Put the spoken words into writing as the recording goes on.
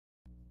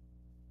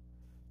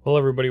Well,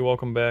 everybody,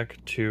 welcome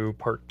back to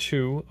part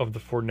 2 of the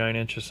Ford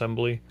 9-inch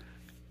assembly.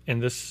 In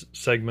this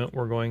segment,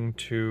 we're going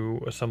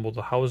to assemble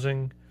the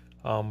housing.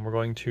 We're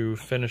going to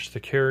finish the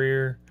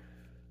carrier.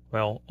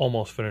 Well,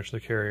 almost finish the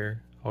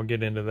carrier. I'll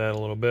get into that a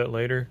little bit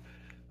later.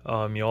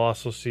 You'll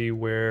also see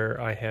where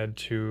I had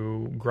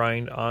to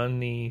grind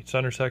on the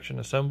center section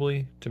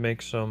assembly to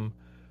make some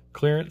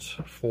clearance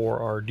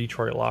for our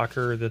Detroit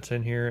locker that's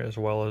in here, as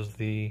well as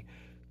the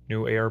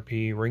new ARP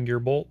ring gear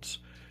bolts.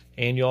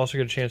 And you'll also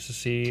get a chance to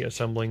see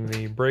assembling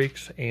the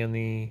brakes and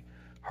the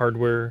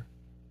hardware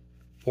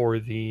for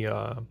the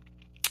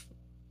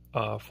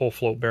full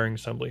float bearing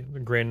assembly.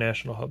 The Grand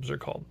National hubs are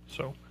called.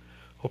 So,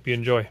 hope you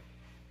enjoy.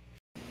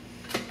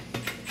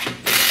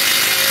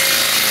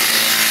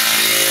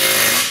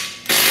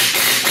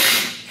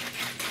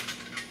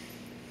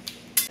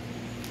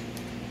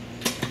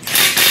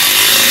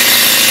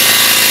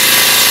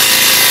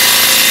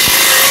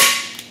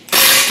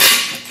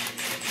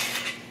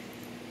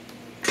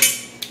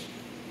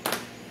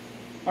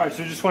 Alright,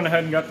 so just went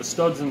ahead and got the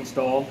studs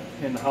installed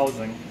in the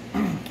housing.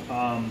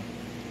 I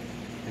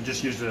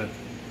just used a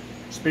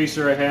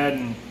spacer I had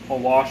and a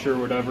washer or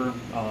whatever.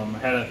 I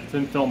had a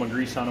thin film of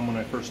grease on them when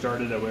I first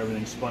started, that way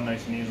everything spun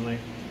nice and easily.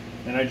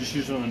 And I just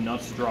used one of the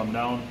nuts to draw them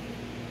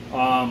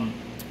down.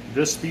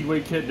 This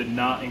Speedway kit did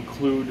not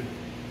include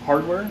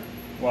hardware.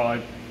 Well,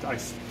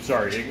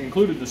 sorry, it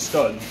included the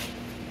studs,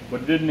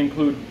 but it didn't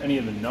include any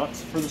of the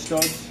nuts for the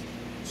studs.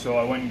 So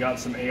I went and got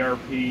some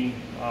ARP.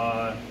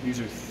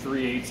 These are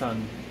 3/8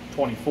 on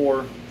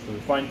 24, so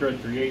they're fine thread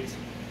 3/8.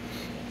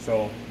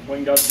 So went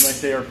and got some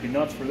nice ARP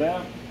nuts for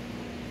that.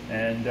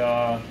 And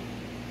now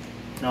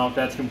that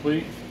that's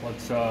complete,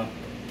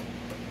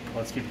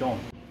 let's keep going.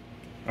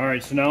 All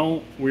right, so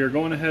now we are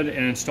going ahead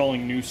and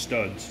installing new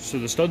studs. So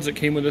the studs that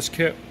came with this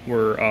kit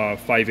were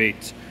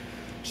 5/8.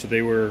 So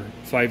they were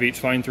 5/8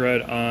 fine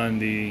thread on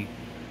the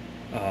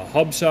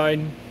hub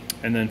side,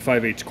 and then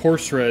 5/8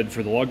 coarse thread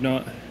for the lug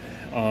nut.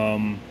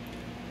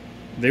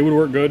 They would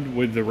work good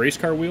with the race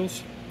car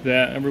wheels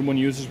that everyone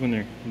uses when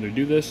they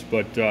do this,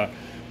 but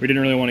we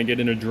didn't really want to get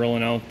into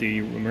drilling out the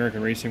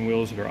American racing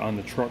wheels that are on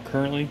the truck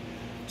currently.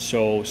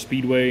 So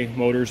Speedway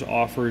Motors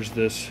offers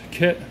this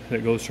kit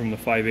that goes from the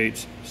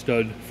 5/8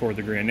 stud for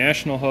the Grand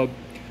National hub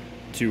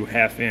to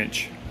 1/2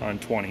 inch on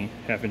 20,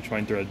 1/2 inch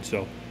fine thread.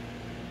 So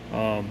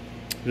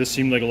this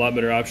seemed like a lot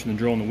better option than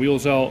drilling the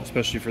wheels out,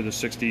 especially for the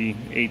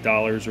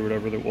 $68 or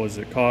whatever that was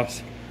it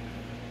cost.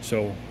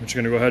 So we're just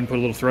going to go ahead and put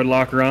a little thread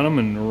locker on them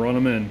and run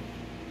them in.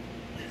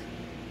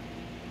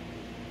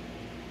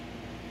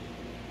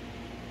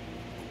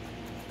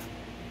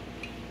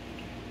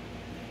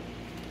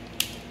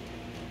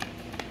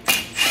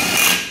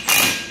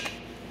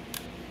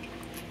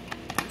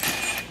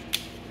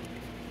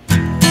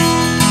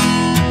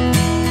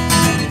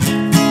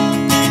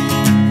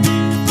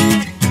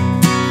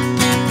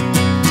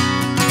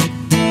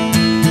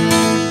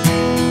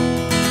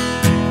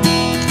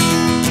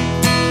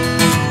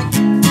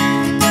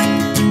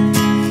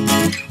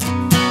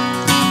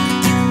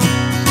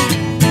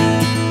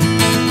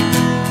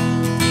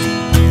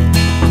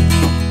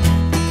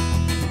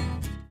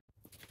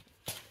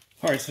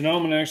 Alright, so now I'm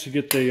going to actually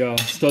get the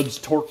studs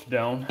torqued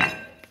down.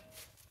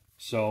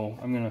 So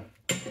I'm going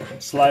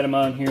to slide them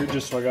on here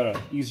just so I got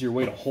an easier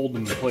way to hold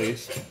them in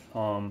place.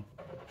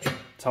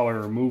 That's how I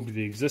removed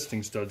the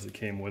existing studs that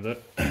came with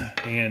it.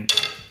 And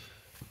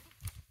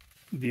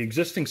the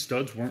existing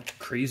studs weren't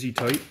crazy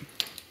tight.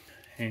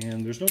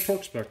 And there's no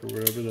torque spec or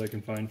whatever that I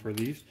can find for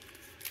these.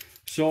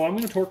 So I'm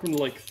going to torque them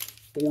to like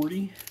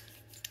 40.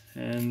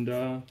 And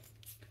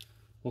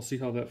we'll see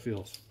how that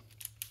feels.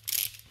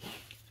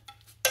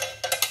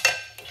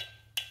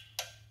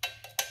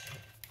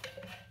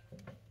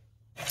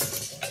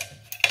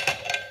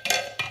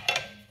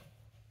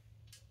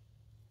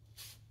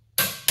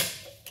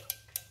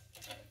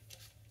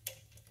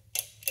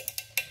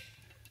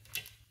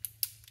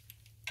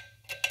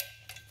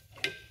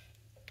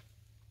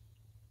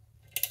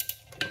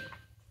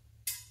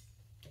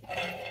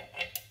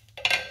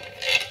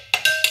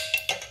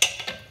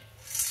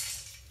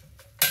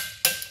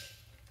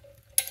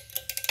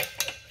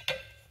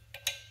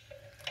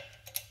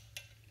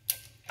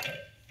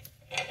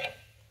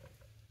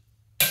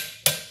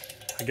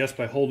 I guess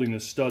by holding the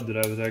stud that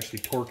I was actually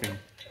torquing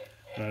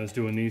when I was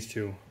doing these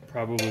two,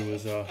 probably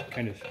was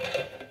kind of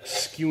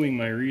skewing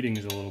my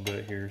readings a little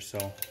bit here,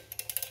 so.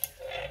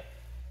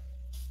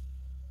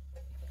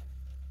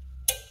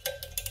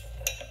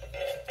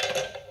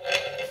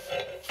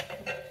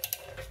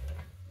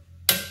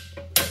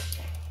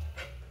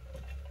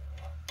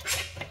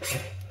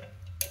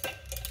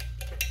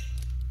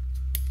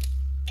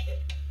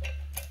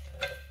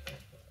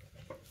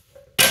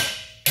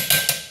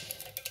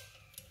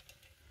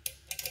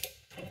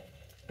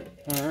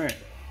 Alright,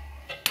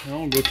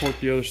 now I'll go torque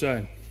the other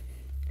side.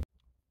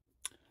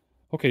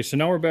 Okay, so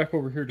now we're back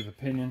over here to the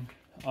pinion.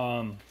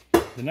 The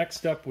next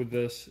step with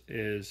this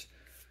is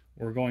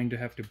we're going to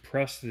have to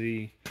press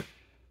the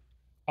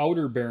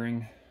outer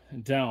bearing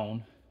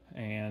down,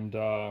 and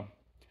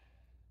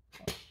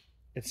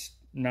it's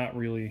not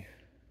really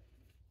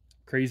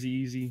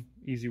crazy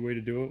easy way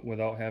to do it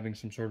without having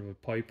some sort of a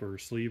pipe or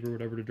sleeve or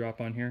whatever to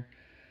drop on here.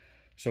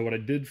 So what I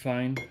did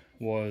find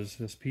was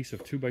this piece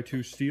of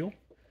 2x2 steel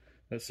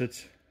that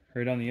sits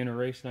right on the inner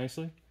race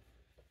nicely.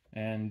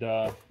 And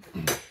we're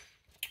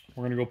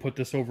going to go put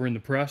this over in the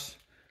press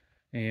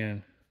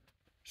and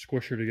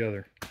squish her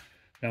together.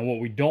 Now what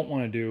we don't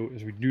want to do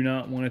is we do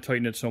not want to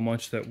tighten it so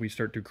much that we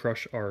start to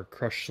crush our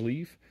crush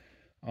sleeve.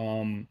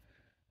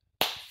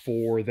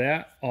 For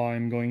that,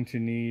 I'm going to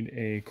need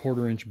a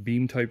 1/4 inch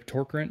beam type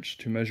torque wrench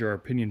to measure our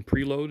pinion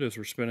preload as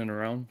we're spinning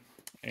around.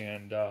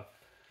 And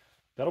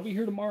that'll be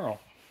here tomorrow.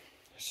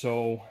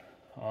 So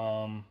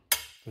for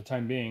the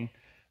time being,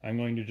 I'm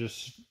going to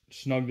just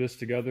snug this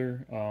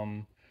together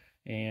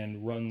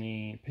and run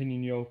the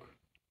pinion yoke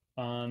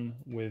on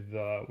with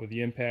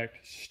the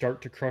impact,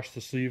 start to crush the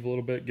sleeve a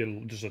little bit, get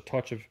just a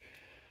touch of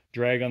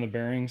drag on the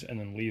bearings, and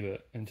then leave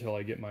it until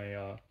I get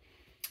my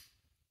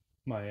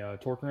my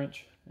torque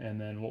wrench. And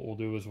then what we'll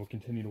do is we'll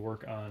continue to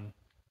work on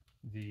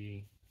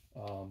the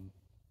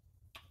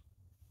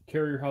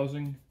carrier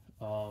housing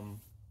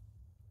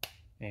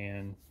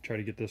and try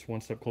to get this one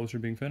step closer to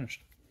being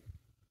finished.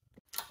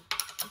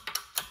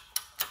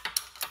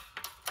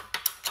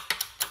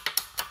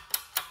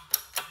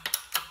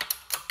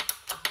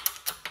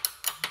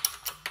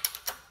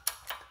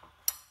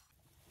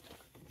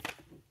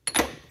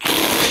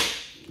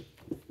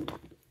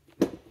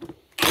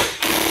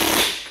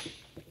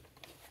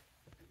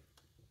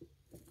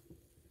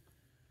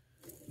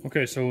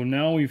 Okay, so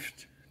now we've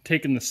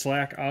taken the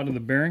slack out of the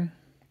bearing.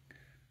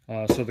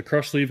 So the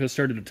crush sleeve has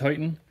started to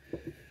tighten.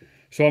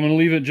 So I'm going to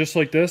leave it just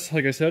like this,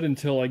 like I said,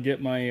 until I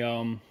get my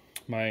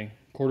my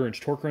 1/4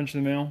 inch torque wrench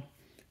in the mail,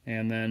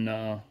 and then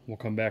we'll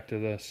come back to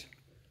this.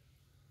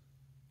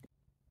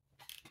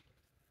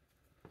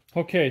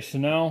 Okay, so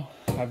now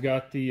I've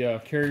got the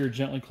carrier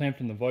gently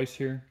clamped in the vise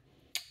here.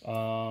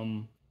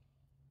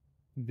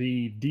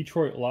 The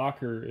Detroit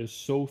locker is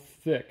so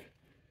thick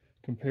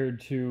compared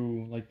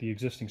to like the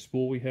existing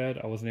spool we had,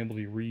 I wasn't able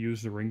to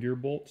reuse the ring gear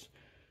bolts.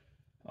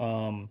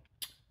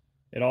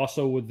 It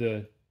also, with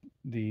the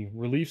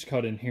reliefs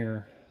cut in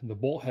here, the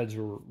bolt heads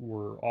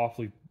were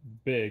awfully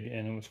big,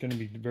 and it was going to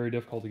be very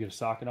difficult to get a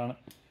socket on it.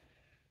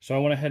 So I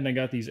went ahead and I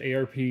got these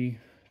ARP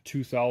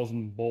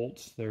 2000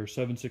 bolts. They're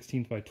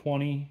 7/16 by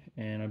 20,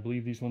 and I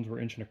believe these ones were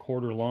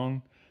 1.25 inches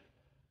long.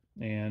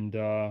 And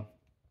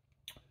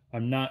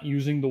I'm not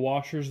using the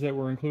washers that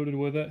were included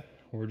with it.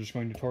 We're just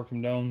going to torque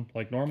them down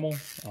like normal,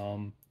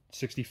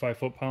 65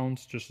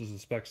 foot-pounds, just as the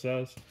spec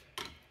says.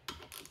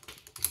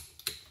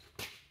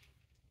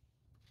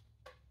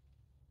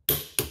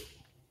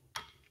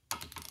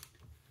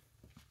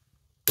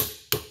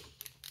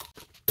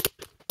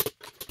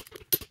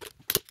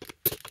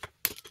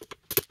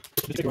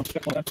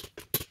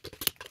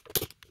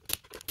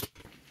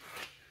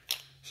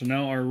 So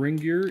now our ring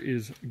gear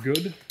is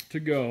good to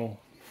go.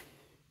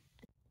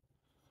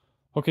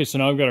 Okay, so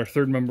now I've got our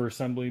third member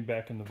assembly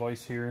back in the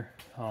vise here.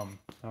 Now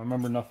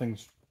remember,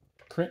 nothing's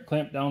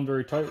clamped down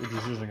very tight. We're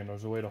just using it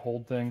as a way to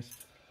hold things.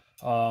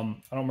 I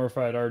don't remember if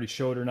I had already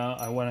showed or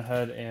not. I went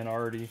ahead and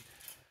already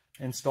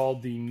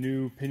installed the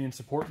new pinion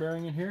support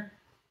bearing in here.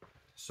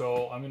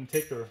 So I'm going to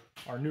take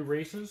our new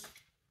races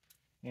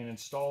and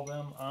install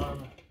them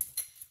on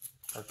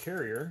our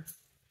carrier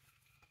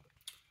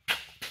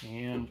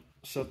and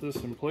set this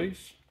in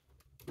place.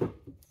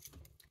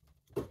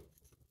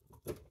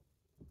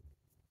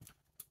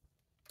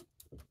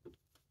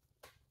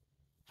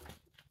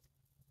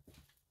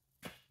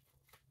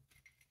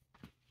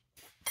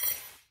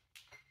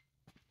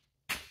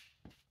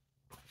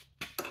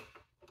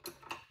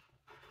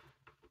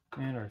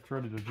 And our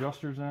threaded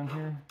adjusters on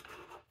here.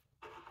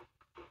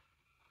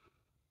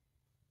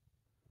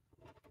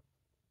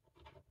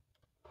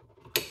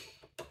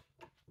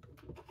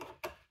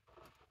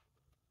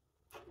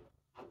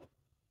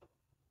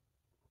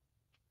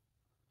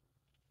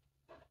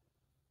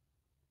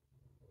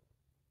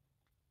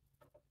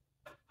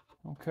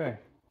 Okay.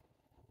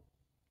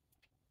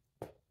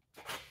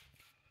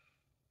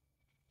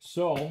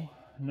 So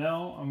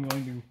now I'm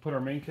going to put our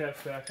main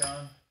caps back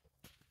on.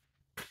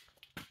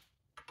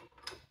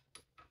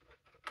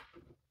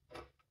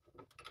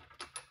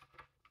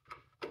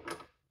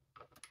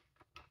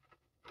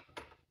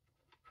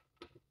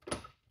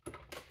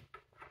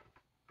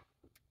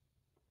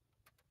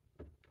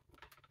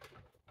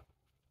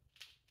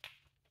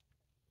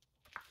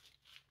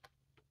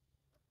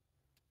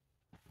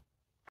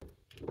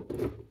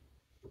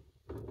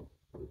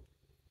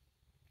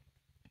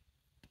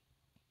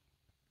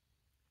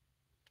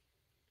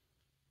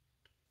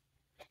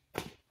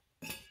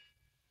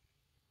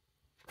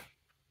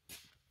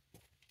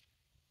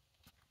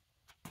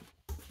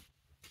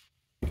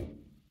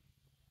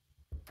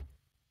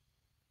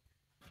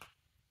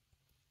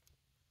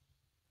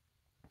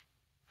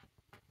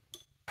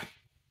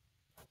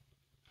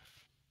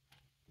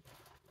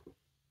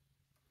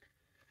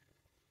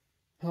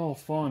 Oh,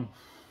 fun.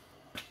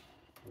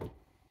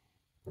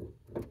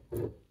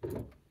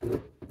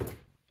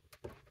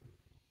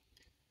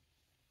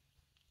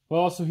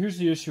 Well, so here's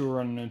the issue we're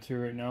running into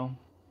right now.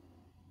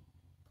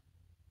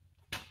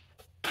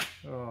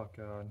 Oh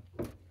God.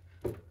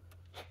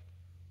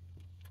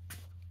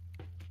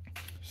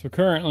 So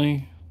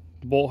currently,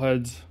 the bolt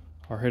heads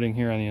are hitting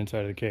here on the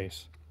inside of the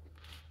case.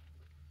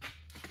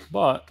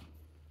 But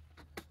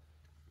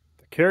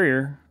the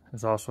carrier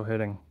is also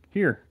hitting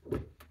here.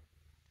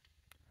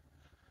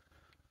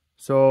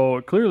 So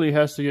it clearly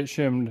has to get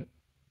shimmed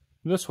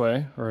this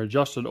way, or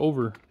adjusted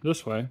over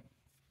this way.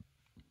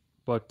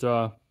 But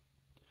not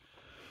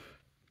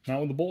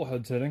with the bolt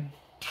heads hitting.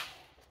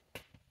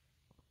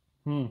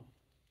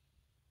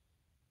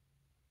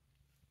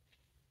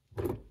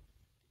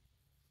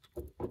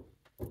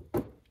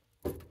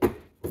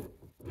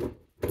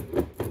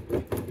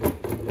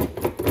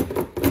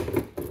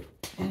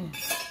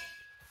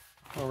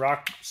 I'll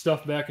rock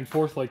stuff back and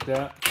forth like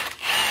that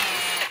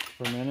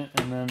for a minute,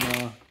 and then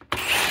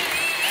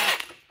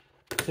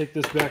take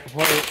this back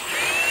apart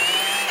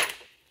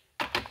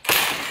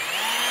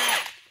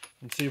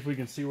and see if we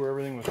can see where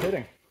everything was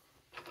hitting.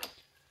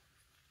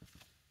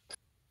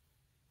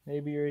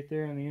 Maybe right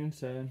there on the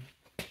inside.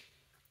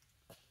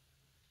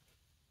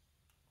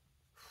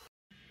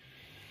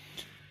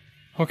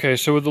 Okay,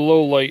 so with the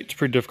low light, it's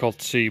pretty difficult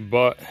to see,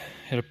 but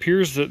it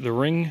appears that the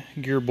ring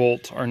gear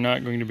bolts are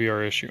not going to be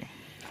our issue.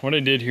 What I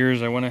did here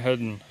is I went ahead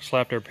and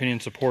slapped our pinion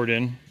support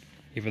in,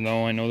 even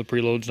though I know the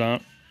preload's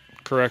not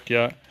correct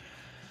yet.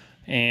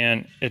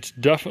 And it's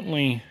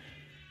definitely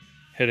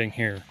hitting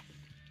here.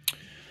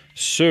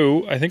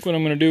 So I think what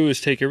I'm going to do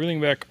is take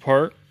everything back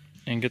apart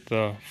and get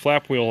the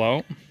flap wheel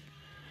out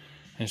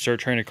and start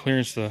trying to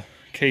clearance the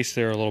case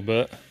there a little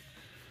bit.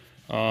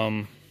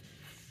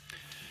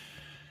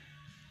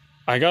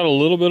 I got a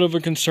little bit of a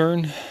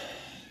concern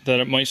that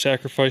it might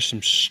sacrifice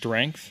some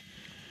strength,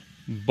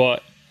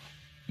 but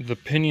the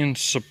pinion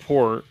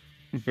support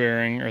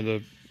bearing, or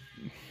the,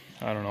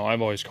 I don't know,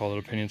 I've always called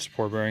it a pinion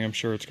support bearing. I'm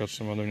sure it's got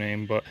some other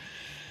name, but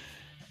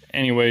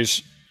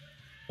anyways,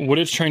 what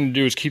it's trying to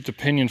do is keep the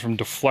pinion from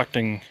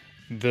deflecting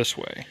this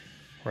way,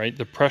 right?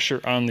 The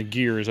pressure on the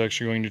gear is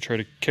actually going to try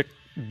to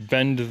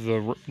bend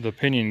the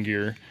pinion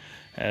gear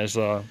as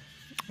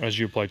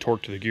you apply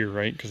torque to the gear,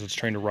 right? Because it's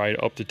trying to ride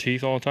up the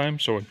teeth all the time,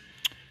 so it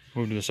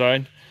move to the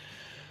side.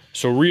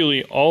 So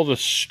really, all the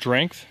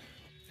strength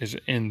is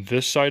in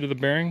this side of the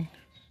bearing,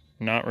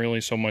 not really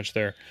so much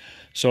there.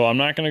 So I'm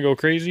not going to go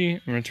crazy.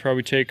 I'm going to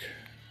probably take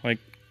like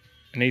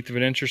 1/8 of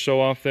an inch or so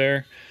off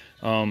there,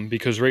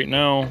 because right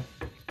now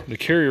the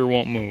carrier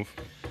won't move,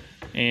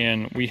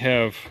 and we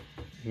have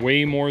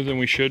way more than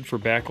we should for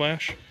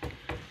backlash.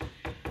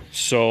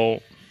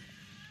 So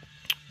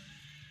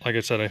like I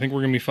said, I think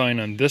we're going to be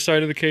fine on this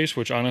side of the case,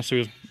 which honestly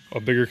was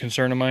a bigger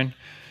concern of mine.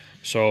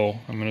 So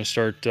I'm going to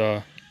start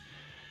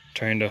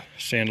trying to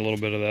sand a little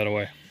bit of that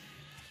away.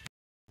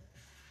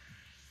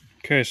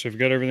 Okay, so we've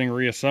got everything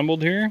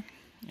reassembled here,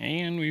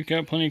 and we've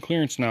got plenty of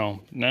clearance now.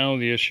 Now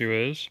the issue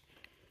is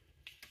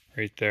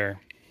right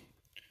there.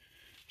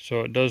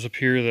 So it does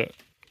appear that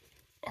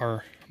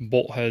our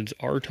bolt heads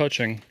are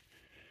touching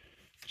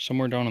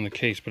somewhere down in the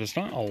case, but it's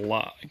not a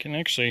lot. I can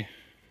actually,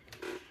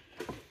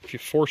 if you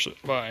force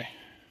it by.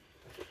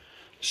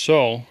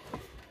 So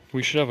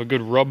we should have a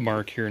good rub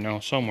mark here now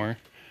somewhere.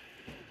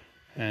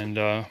 And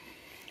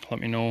let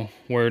me know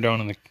where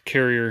down in the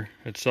carrier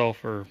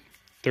itself, or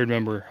third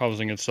member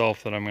housing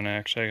itself, that I'm going to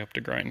actually have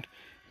to grind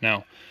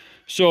now.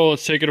 So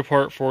let's take it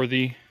apart for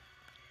the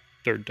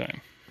third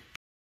time.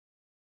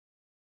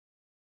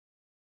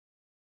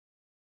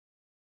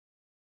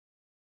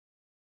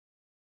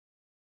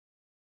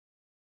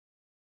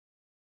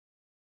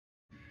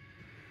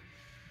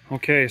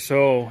 Okay,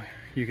 so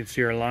you can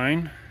see our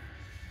line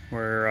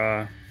where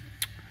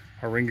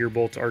our ring gear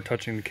bolts are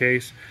touching the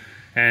case,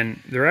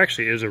 and there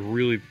actually is a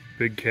really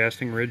big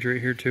casting ridge right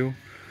here too.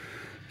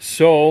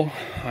 So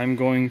I'm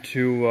going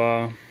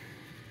to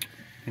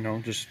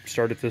just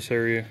start at this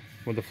area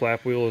with the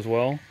flap wheel as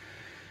well.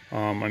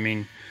 I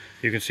mean,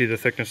 you can see the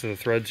thickness of the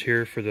threads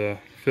here for the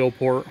fill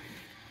port.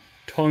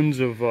 Tons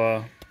of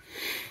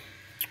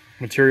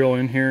material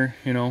in here,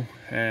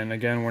 and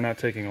again, we're not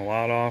taking a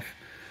lot off,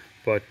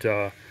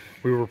 but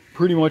we were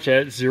pretty much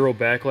at zero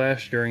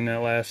backlash during that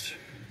last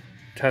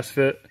test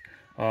fit.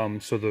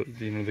 So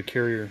the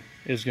carrier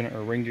is gonna,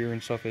 or ring gear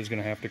and stuff, is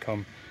gonna have to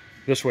come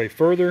this way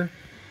further.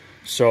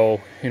 So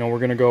we're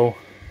gonna go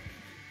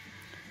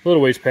a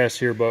little ways past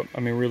here, but I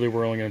mean, really,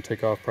 we're only gonna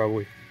take off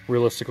probably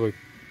realistically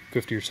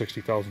 50 or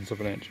 60 thousandths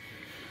of an inch.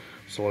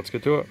 So let's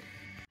get to it.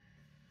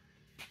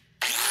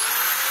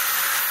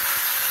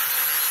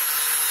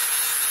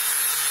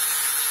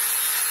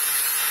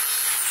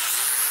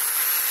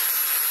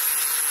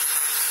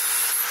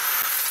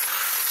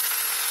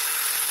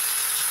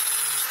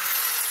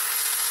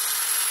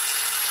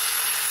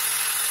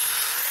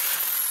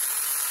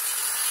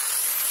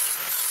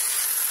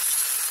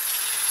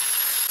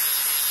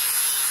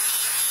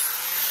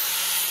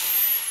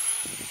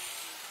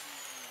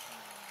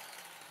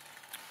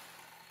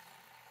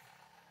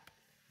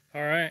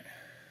 All right,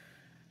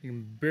 you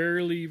can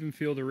barely even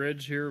feel the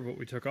ridge here of what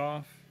we took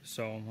off,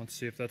 so let's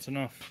see if that's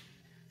enough.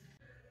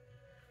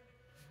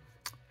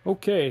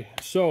 Okay,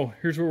 so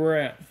here's where we're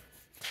at.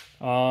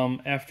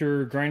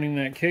 After grinding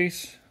that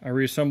case, I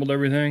reassembled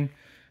everything,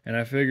 and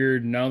I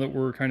figured now that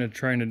we're kind of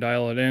trying to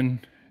dial it in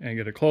and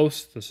get it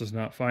close, this is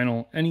not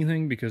final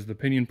anything because the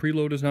pinion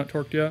preload is not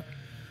torqued yet.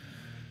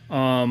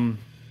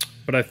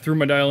 But I threw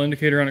my dial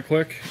indicator on it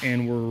quick,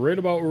 and we're right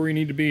about where we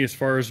need to be as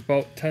far as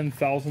about 10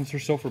 thousandths or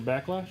so for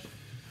backlash.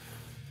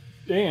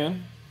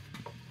 And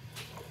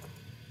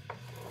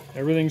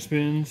everything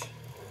spins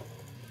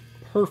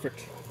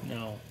perfect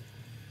now.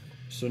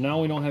 So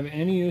now we don't have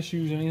any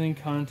issues, anything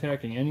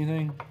contacting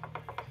anything.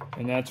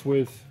 And that's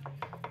with,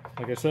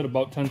 like I said,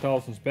 about 10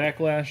 thousandths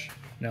backlash.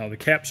 Now the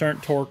caps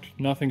aren't torqued,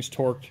 nothing's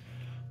torqued,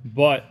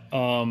 but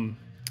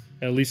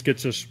at least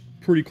gets us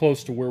pretty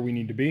close to where we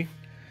need to be.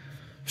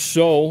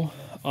 So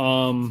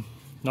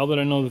now that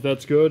I know that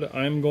that's good,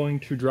 I'm going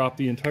to drop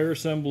the entire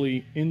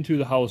assembly into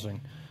the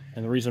housing.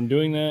 And the reason I'm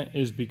doing that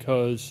is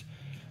because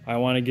I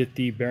want to get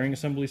the bearing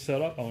assembly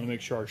set up. I want to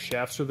make sure our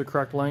shafts are the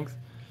correct length,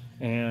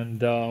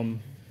 and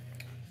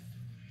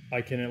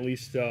I can at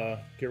least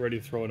get ready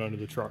to throw it under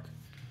the truck.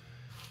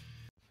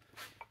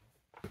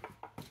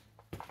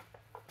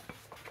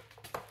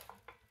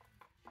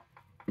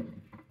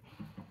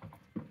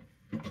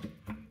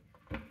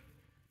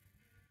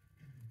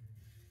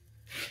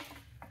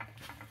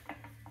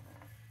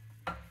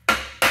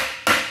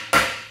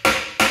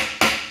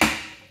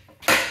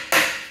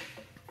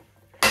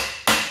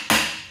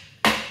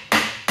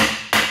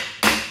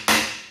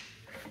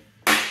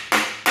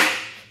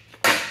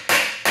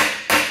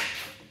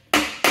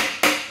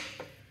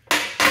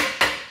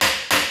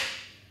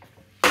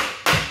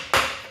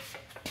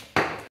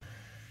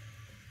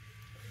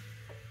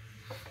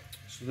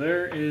 So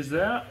there is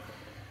that.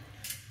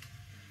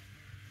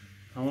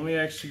 Now let me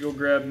actually go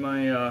grab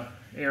my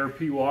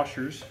ARP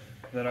washers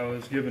that I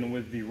was given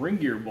with the ring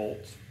gear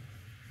bolts.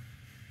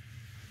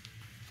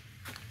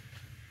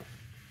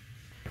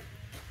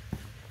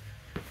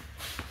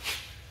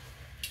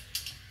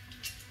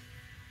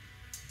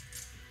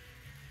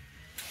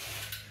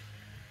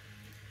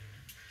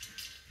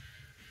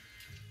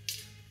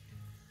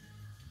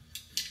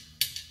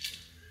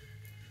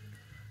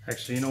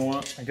 Actually, you know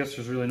what? I guess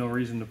there's really no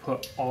reason to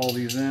put all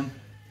these in.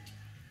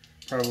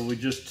 Probably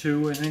just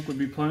 2, I think, would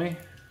be plenty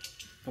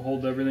to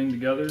hold everything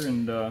together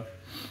and,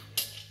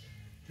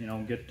 you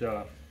know, get,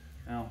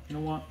 now, you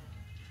know what?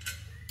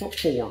 Put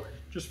 4,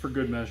 just for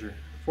good measure.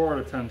 4 out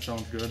of 10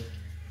 sounds good.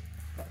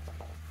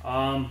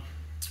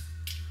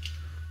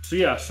 So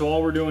yeah, so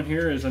all we're doing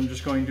here is I'm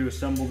just going to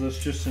assemble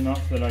this just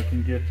enough that I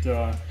can get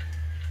the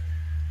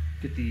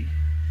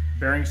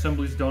bearing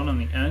assemblies done on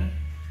the end,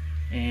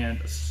 and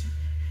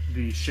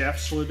the shaft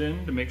slid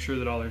in to make sure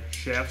that all the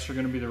shafts are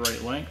going to be the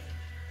right length.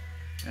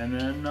 And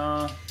then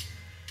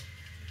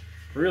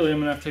really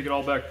I'm going to have to take it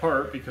all back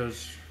apart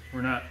because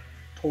we're not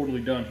totally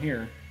done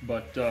here,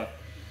 but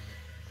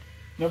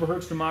never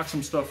hurts to mock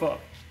some stuff up.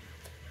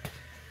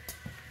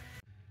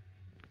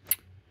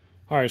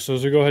 Alright, so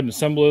as we go ahead and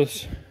assemble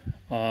this,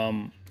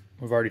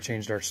 we've already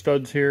changed our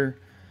studs here.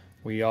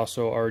 We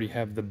also already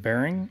have the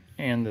bearing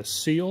and the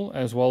seal,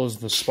 as well as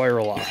the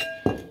spiral lock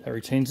that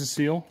retains the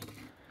seal,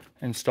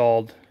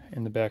 installed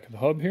in the back of the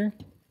hub here.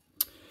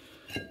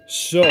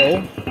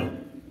 So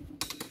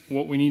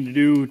what we need to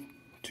do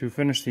to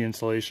finish the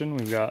installation,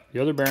 we've got the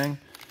other bearing,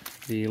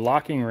 the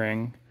locking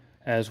ring,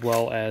 as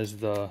well as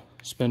the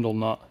spindle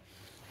nut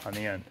on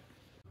the end.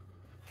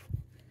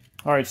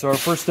 Alright, so our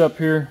first step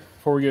here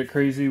before we get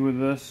crazy with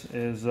this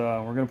is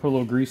we're going to put a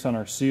little grease on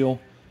our seal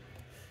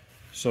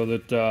so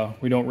that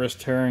we don't risk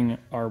tearing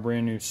our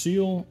brand new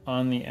seal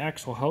on the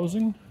axle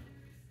housing.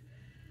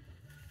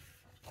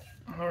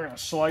 We're going to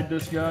slide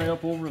this guy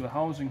up over the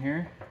housing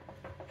here.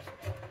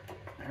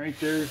 Right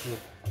there's the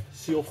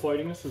seal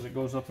fighting us as it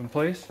goes up in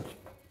place.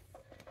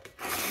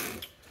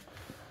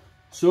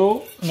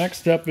 So next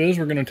step is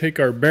we're going to take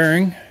our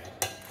bearing,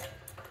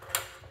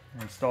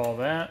 install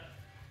that.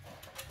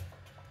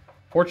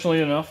 Fortunately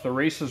enough, the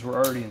races were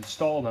already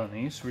installed on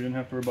these, so we didn't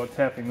have to worry about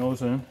tapping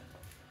those in. And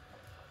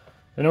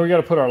then we got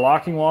to put our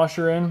locking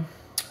washer in.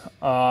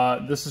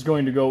 This is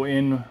going to go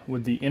in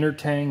with the inner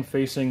tang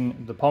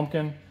facing the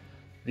pumpkin.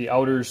 The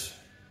outers,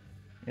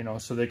 you know,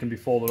 so they can be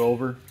folded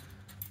over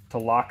to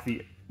lock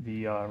the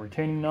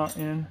retaining nut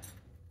in.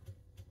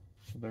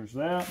 So there's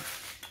that.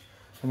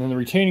 And then the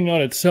retaining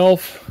nut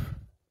itself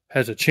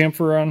has a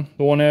chamfer on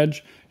the one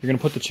edge. You're going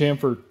to put the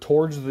chamfer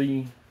towards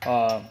the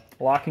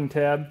locking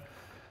tab.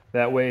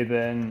 That way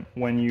then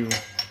when you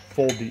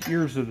fold the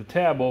ears of the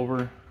tab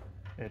over,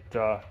 it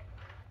you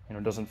know,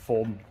 doesn't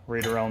fold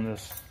right around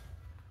this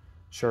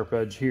sharp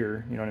edge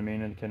here, you know what I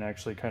mean? It can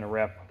actually kind of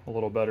wrap a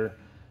little better.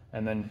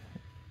 And then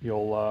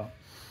you'll,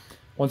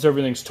 once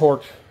everything's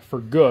torqued for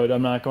good,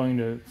 I'm not going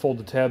to fold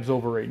the tabs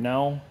over right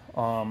now,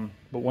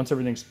 but once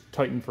everything's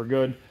tightened for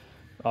good,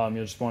 you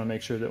just want to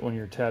make sure that when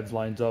your tabs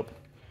lines up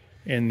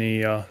in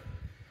the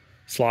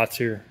slots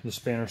here, the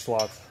spanner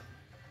slots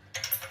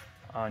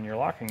on your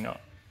locking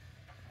nut.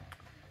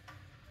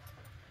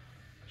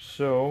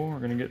 So we're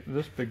going to get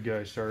this big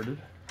guy started.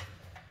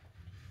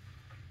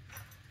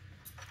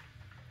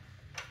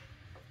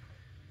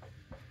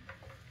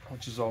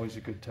 Which is always a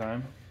good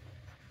time.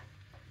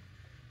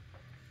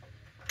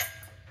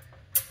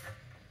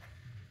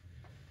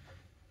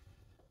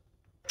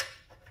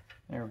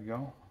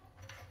 go.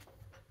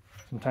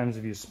 Sometimes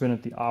if you spin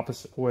it the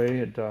opposite way,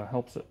 it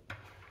helps it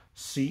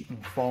seat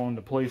and fall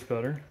into place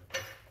better.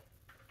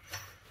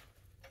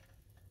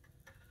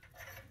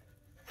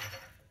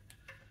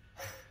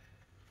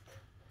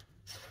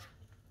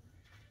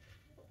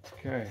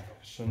 Okay,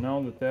 so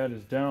now that that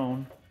is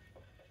down,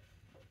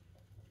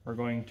 we're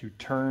going to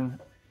turn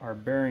our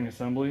bearing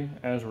assembly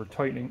as we're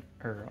tightening,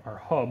 or our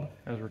hub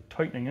as we're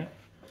tightening it.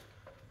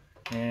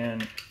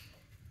 And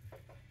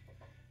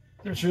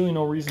there's really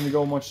no reason to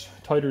go much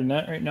tighter than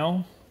that right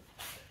now.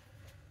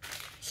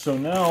 So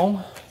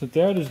now that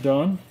that is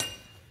done,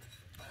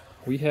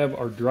 we have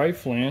our drive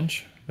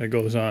flange that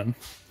goes on.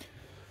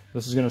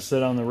 This is going to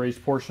sit on the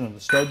raised portion of the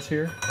studs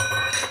here.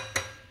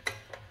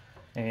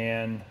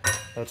 And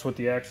that's what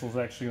the axle is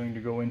actually going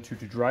to go into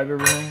to drive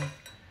everything.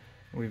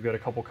 We've got a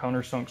couple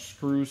countersunk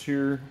screws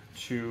here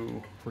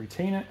to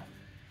retain it.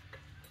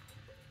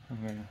 I'm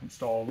going to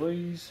install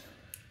these.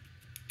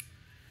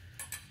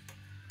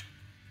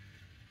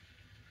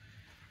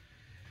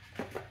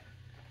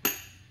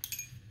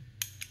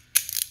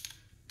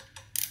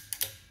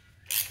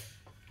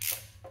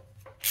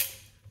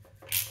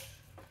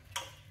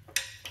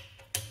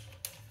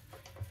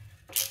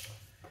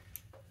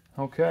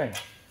 Okay.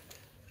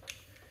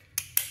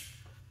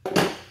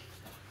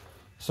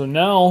 So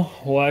now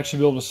we'll actually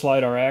be able to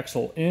slide our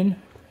axle in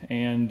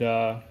and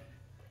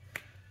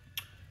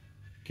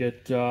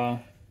get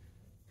our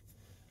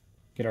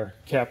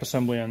cap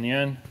assembly on the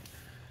end.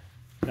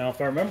 Now,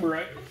 if I remember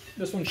right,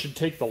 this one should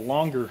take the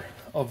longer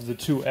of the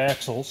two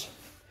axles.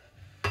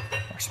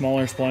 Our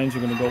smaller splines are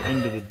going to go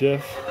into the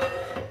diff.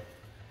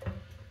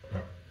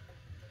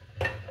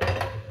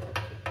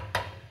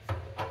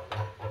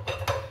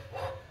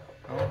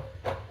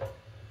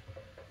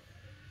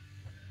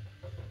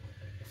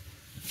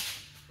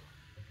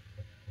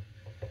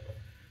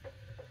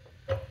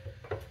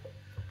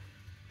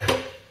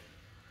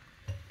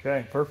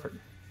 Okay, perfect.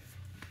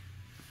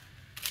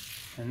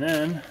 And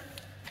then,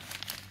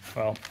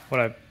 well,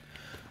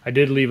 I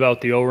did leave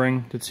out the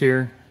O-ring that's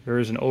here. There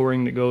is an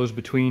O-ring that goes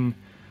between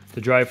the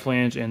drive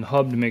flange and the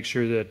hub to make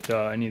sure that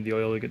any of the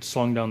oil that gets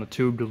slung down the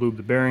tube to lube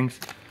the bearings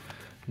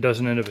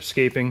doesn't end up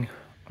escaping.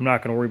 I'm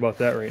not going to worry about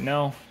that right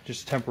now,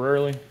 just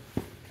temporarily.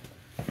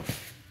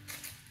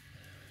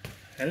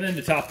 And then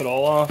to top it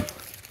all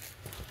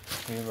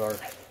off, we have our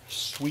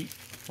sweet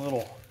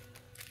little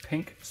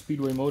pink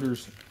Speedway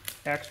Motors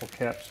axle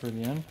caps for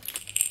the end.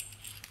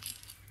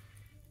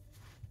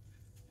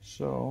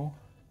 So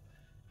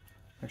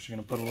I'm actually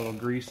going to put a little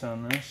grease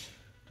on this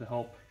to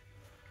help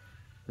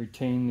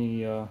retain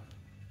the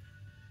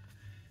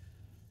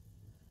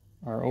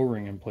our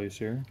O-ring in place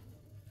here.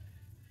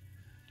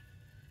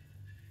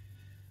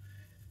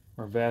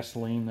 Or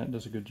Vaseline, that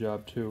does a good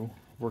job too,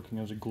 working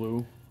as a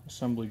glue,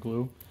 assembly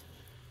glue.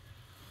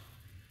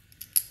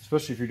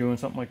 Especially if you're doing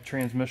something like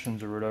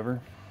transmissions or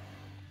whatever.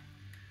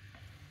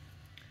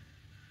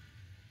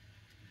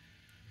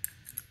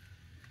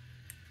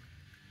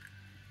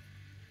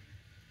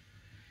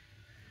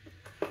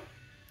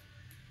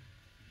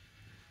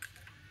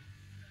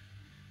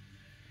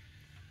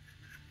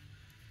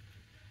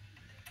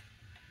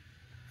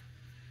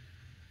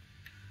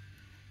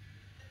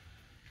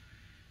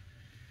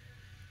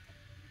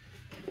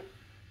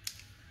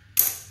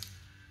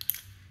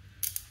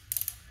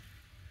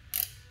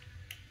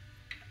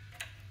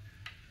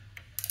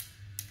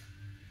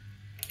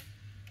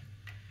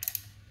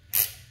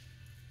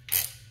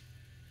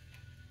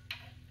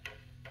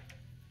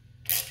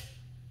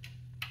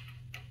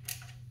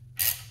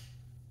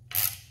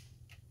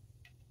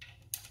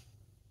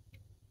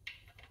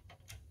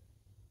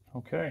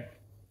 Okay,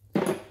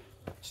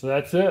 so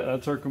that's it.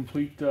 That's our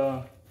complete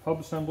hub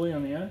assembly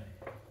on the end.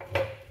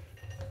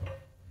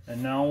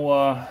 And now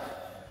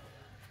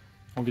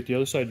I'll get the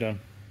other side done.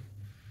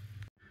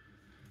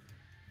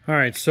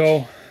 Alright,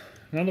 so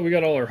now that we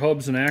got all our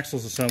hubs and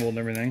axles assembled and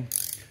everything,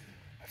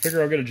 I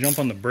figure I'll get a jump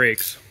on the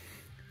brakes.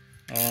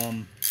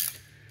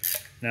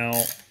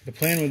 Now, the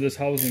plan with this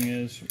housing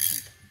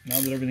is, now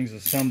that everything's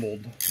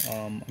assembled,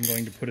 I'm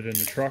going to put it in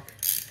the truck.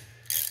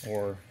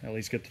 Or at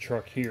least get the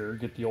truck here,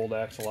 get the old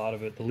axle out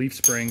of it, the leaf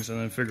springs, and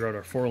then figure out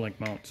our 4-link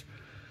mounts.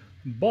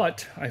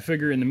 But I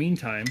figure in the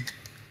meantime,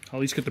 I'll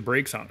at least get the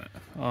brakes on it.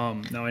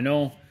 Now I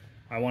know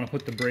I want to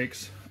put the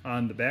brakes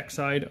on the back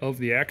side of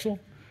the axle,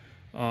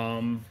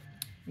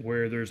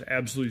 where there's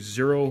absolutely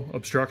zero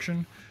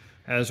obstruction,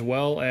 as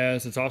well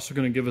as it's also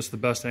going to give us the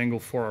best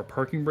angle for our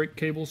parking brake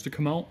cables to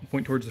come out,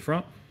 point towards the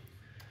front.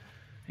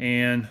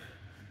 And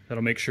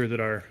that'll make sure that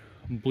our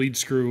bleed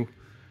screw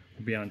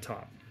will be on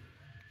top.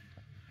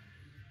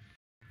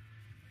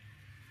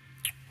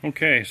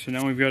 Okay, so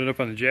now we've got it up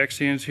on the jack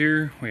stands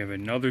here. We have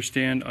another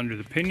stand under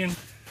the pinion.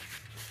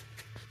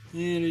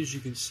 And as you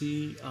can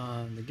see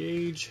on the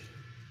gauge,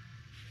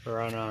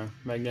 or on our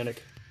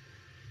magnetic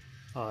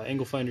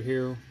angle finder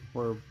here,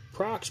 we're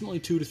approximately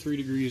 2 to 3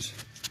 degrees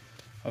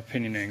of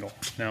pinion angle.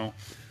 Now,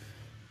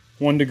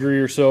 1 degree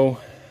or so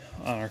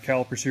on our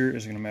calipers here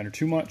isn't going to matter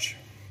too much.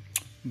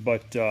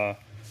 But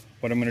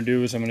what I'm going to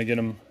do is I'm going to get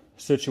them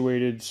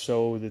situated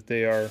so that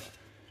they are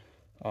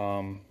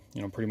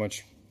You know, pretty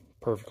much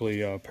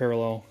perfectly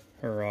parallel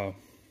or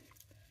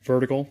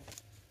vertical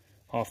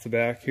off the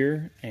back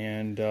here,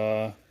 and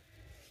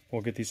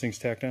we'll get these things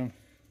tacked down.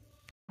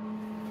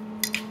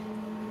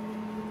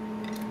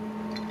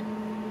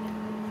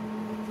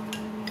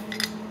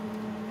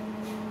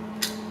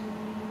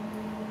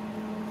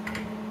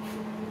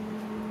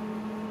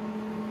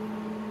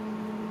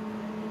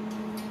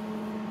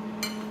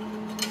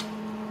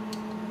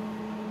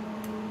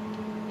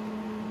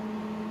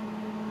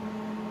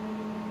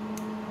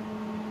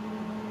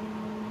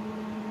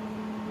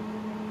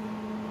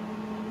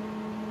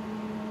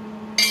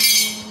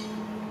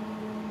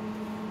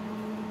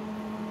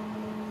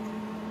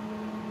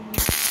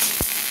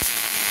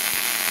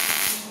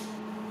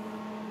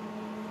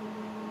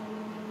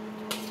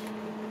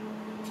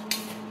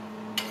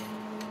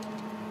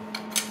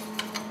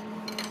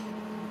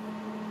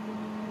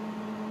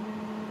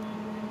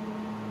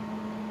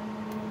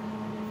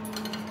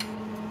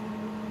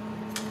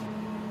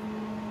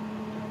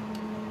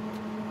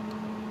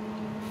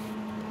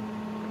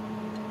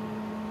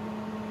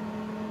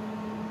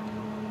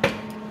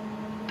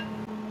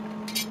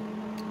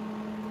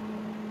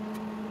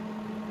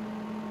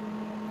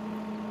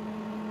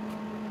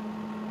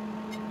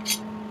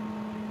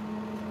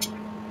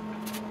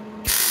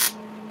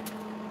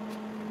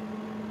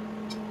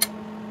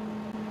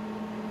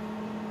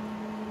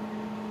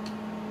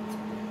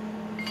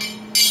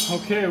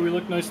 Okay, we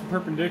look nice and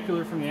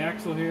perpendicular from the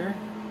axle here,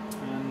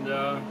 and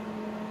so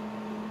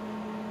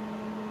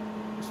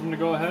I'm going to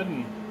go ahead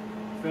and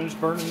finish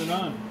burning it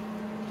on.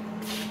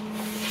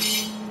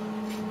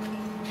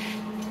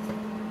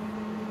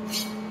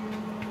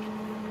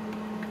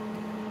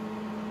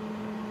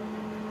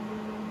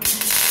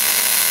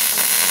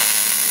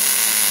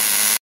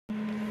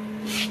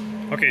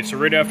 Okay, so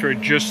right after I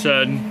just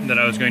said that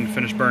I was going to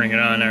finish burning it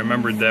on, I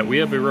remembered that we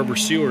have a rubber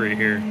seal right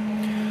here.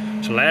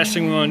 So last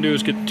thing we want to do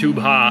is get the tube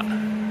hot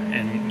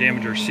and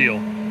damage our seal.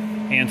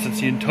 And since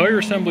the entire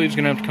assembly is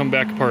going to have to come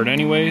back apart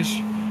anyways,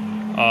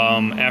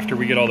 after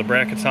we get all the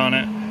brackets on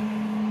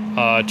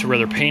it, to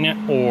rather paint it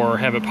or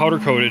have it powder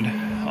coated,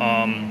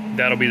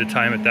 that'll be the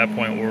time at that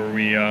point where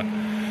we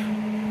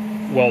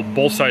weld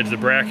both sides of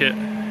the bracket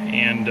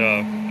and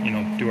you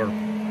know, do our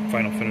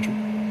final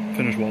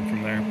finish weld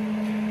from there.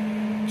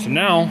 So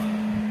now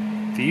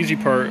the easy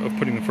part of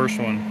putting the first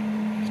one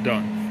is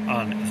done.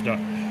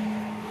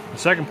 The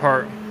second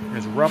part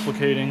is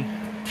replicating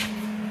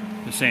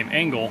the same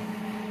angle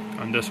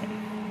on this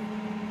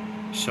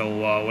one. So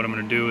what I'm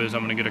going to do is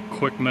I'm going to get a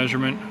quick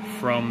measurement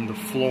from the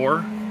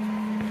floor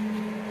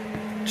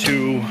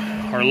to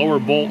our lower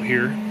bolt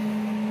here,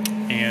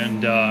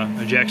 and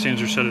the jack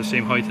stands are set at the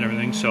same height and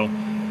everything, so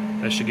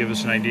that should give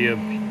us an idea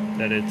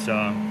that it's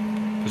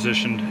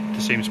positioned at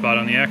the same spot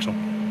on the axle.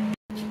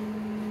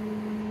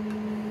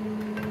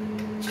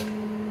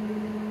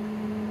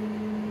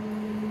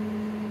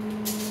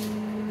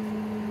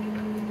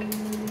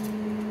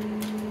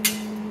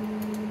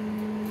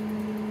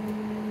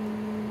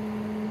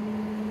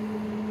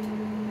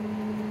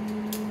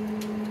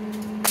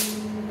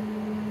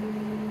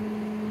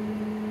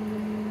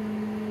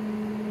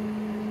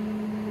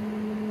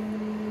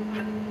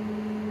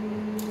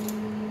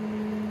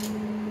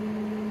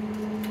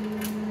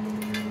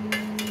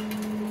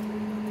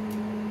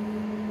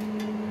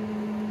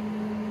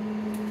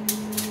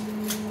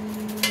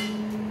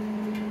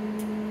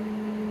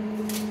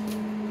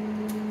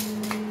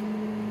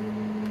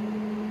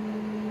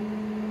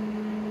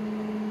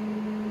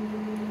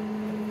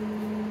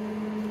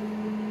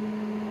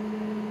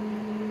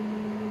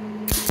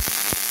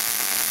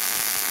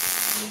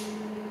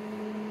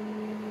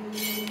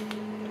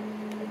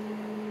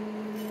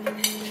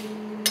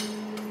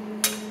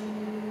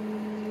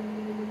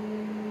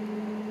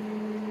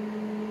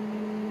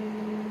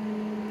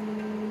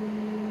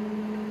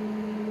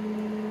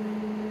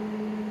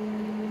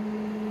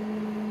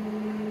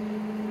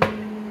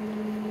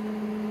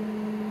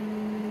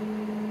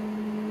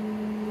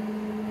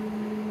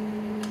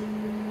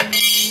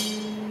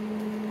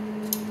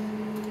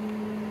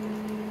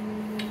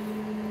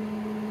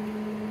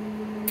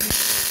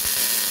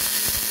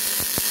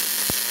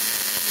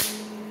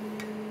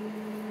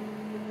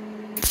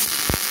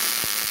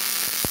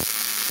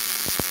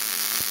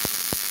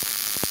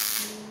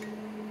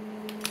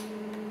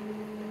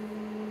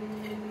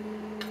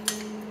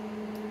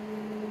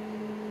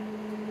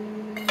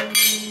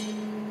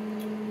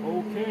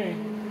 Okay.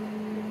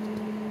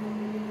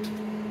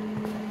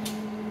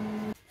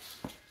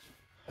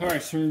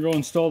 Alright, so we're going to go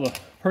install the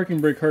parking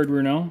brake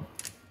hardware now.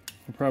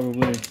 I'm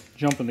probably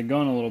jumping the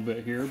gun a little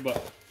bit here,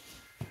 but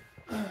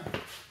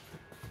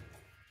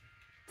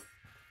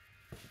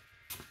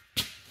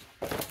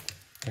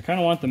I kind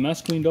of want the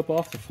mess cleaned up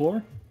off the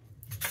floor.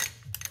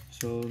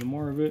 So the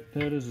more of it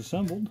that is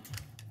assembled,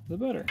 the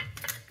better.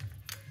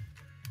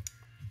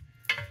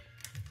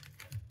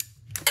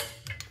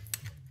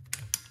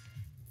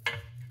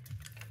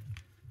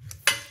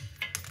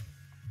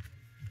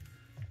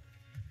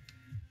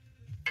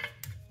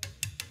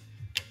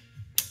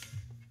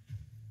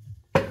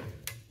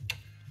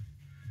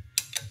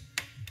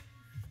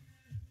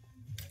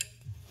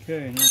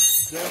 Okay, now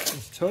that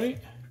is tight.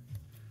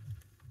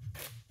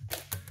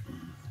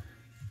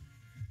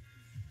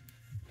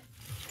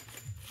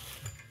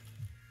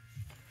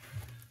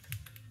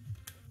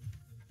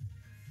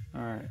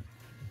 All right,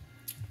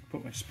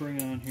 put my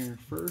spring on here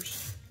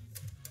first.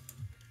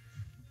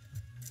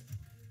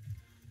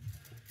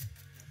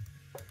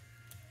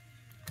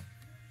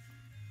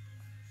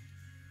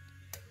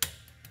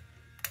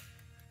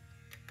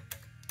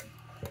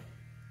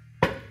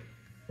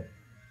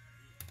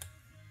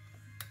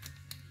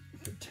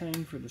 The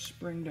tang for the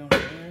spring down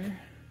there.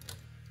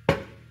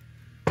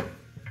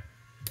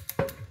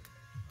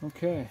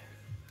 Okay.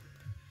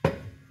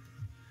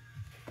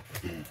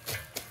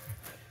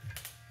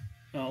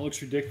 Now it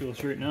looks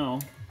ridiculous right now,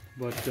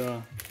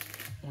 but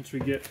once we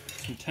get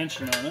some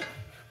tension on it,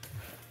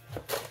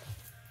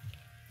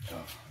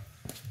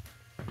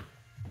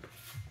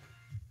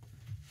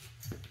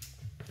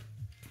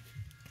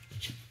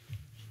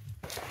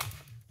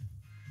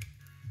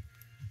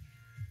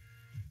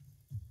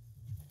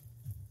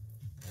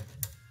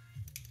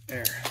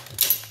 there,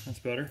 that's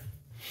better.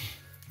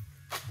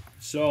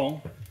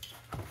 So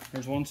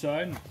there's one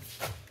side. In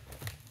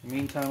the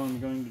meantime,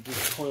 I'm going to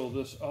just coil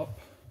this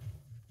up,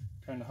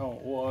 kind of how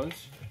it was,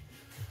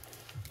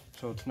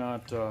 so it's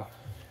not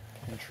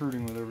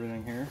intruding with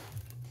everything here.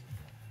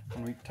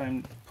 And we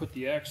time to put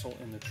the axle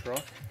in the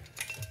truck.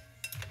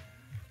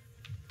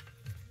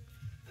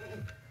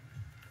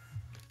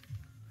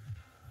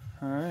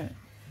 All right,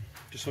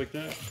 just like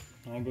that.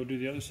 I'll go do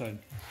the other side.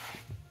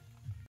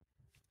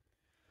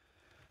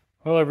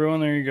 Well, everyone,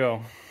 there you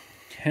go.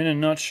 In a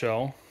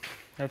nutshell,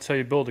 that's how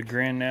you build a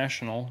Grand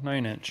National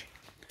 9-inch.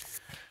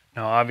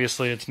 Now,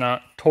 obviously, it's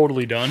not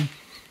totally done. You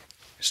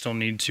still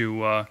need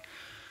to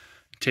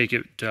take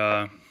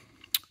the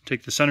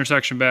center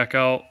section back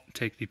out,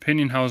 take the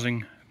pinion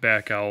housing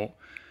back out,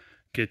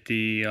 get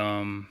the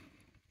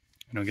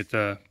get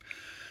the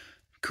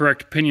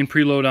correct pinion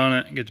preload on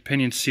it, get the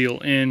pinion seal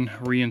in,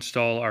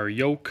 reinstall our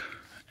yoke,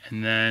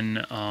 and then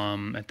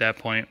at that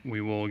point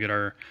we will get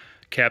our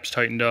caps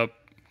tightened up,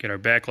 get our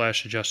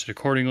backlash adjusted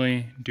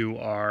accordingly, do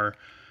our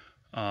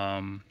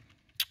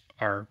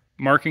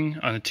marking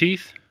on the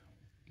teeth,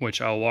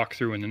 which I'll walk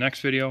through in the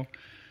next video,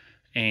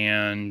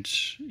 and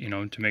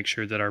to make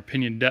sure that our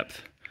pinion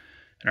depth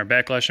and our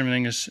backlash and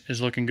everything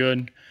is looking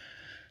good.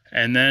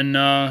 And then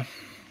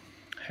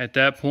at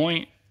that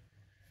point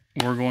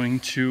we're going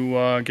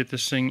to get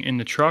this thing in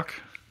the truck,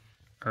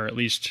 or at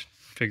least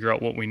figure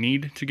out what we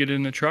need to get it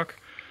in the truck.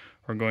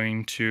 We're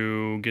going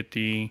to get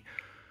the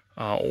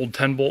old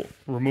 10 bolt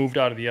removed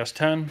out of the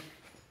S10,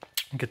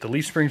 get the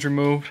leaf springs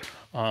removed,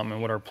 and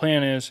what our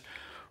plan is,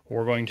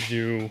 we're going to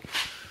do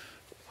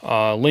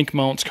link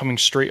mounts coming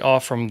straight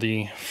off from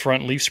the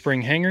front leaf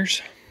spring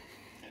hangers,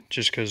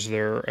 just because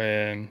they're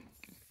a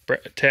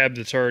tab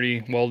that's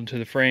already welded to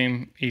the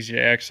frame, easy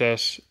to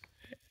access,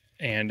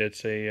 and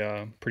it's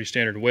a pretty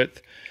standard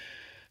width,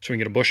 so we can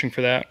get a bushing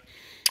for that.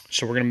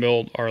 So we're going to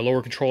build our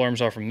lower control arms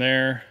off from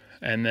there,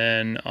 and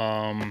then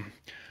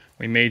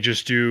we may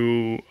just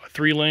do a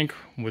 3-link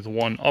with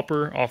one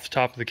upper off the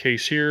top of the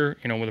case here,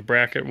 with a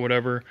bracket,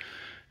 whatever,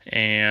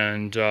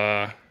 and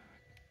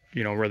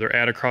whether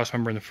add a cross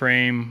member in the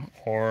frame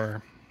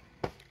or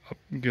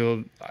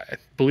I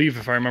believe,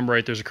 if I remember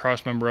right, there's a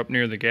cross member up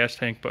near the gas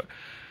tank, but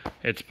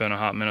it's been a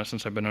hot minute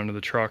since I've been under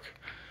the truck.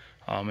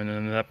 And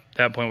then at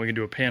that point we can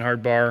do a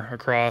panhard bar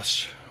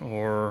across,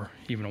 or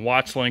even a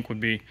Watts link would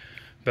be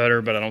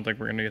better, but I don't think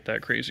we're going to get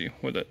that crazy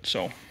with it.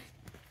 So,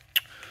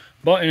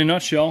 but in a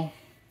nutshell,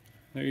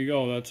 there you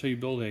go. That's how you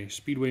build a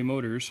Speedway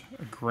Motors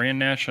Grand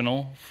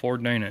National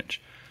Ford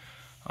 9-inch.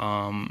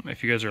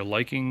 If you guys are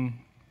liking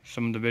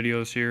some of the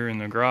videos here in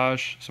the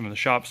garage, some of the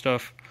shop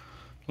stuff,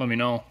 let me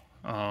know.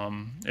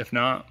 If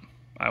not,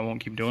 I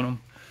won't keep doing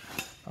them.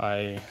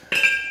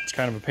 It's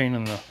kind of a pain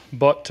in the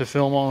butt to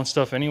film all this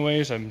stuff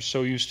anyways. I'm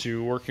so used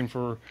to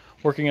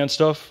working on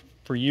stuff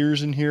for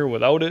years in here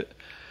without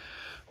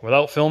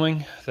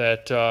filming,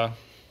 that all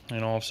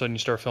of a sudden you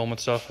start filming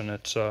stuff and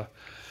it's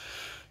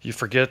you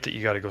forget that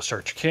you got to go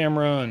start your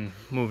camera and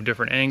move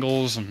different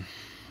angles and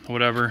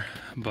whatever.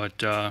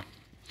 But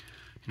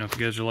if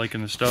you guys are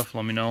liking the stuff,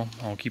 let me know.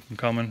 I'll keep them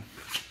coming,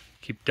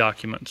 keep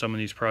documenting some of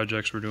these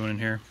projects we're doing in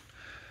here.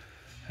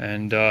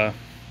 And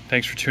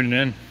thanks for tuning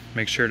in.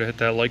 Make sure to hit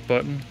that like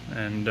button,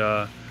 and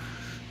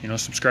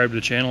subscribe to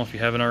the channel if you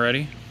haven't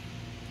already,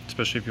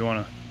 especially if you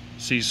want to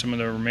see some of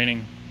the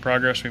remaining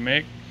progress we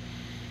make.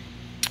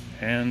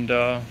 And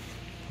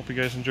hope you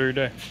guys enjoy your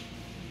day.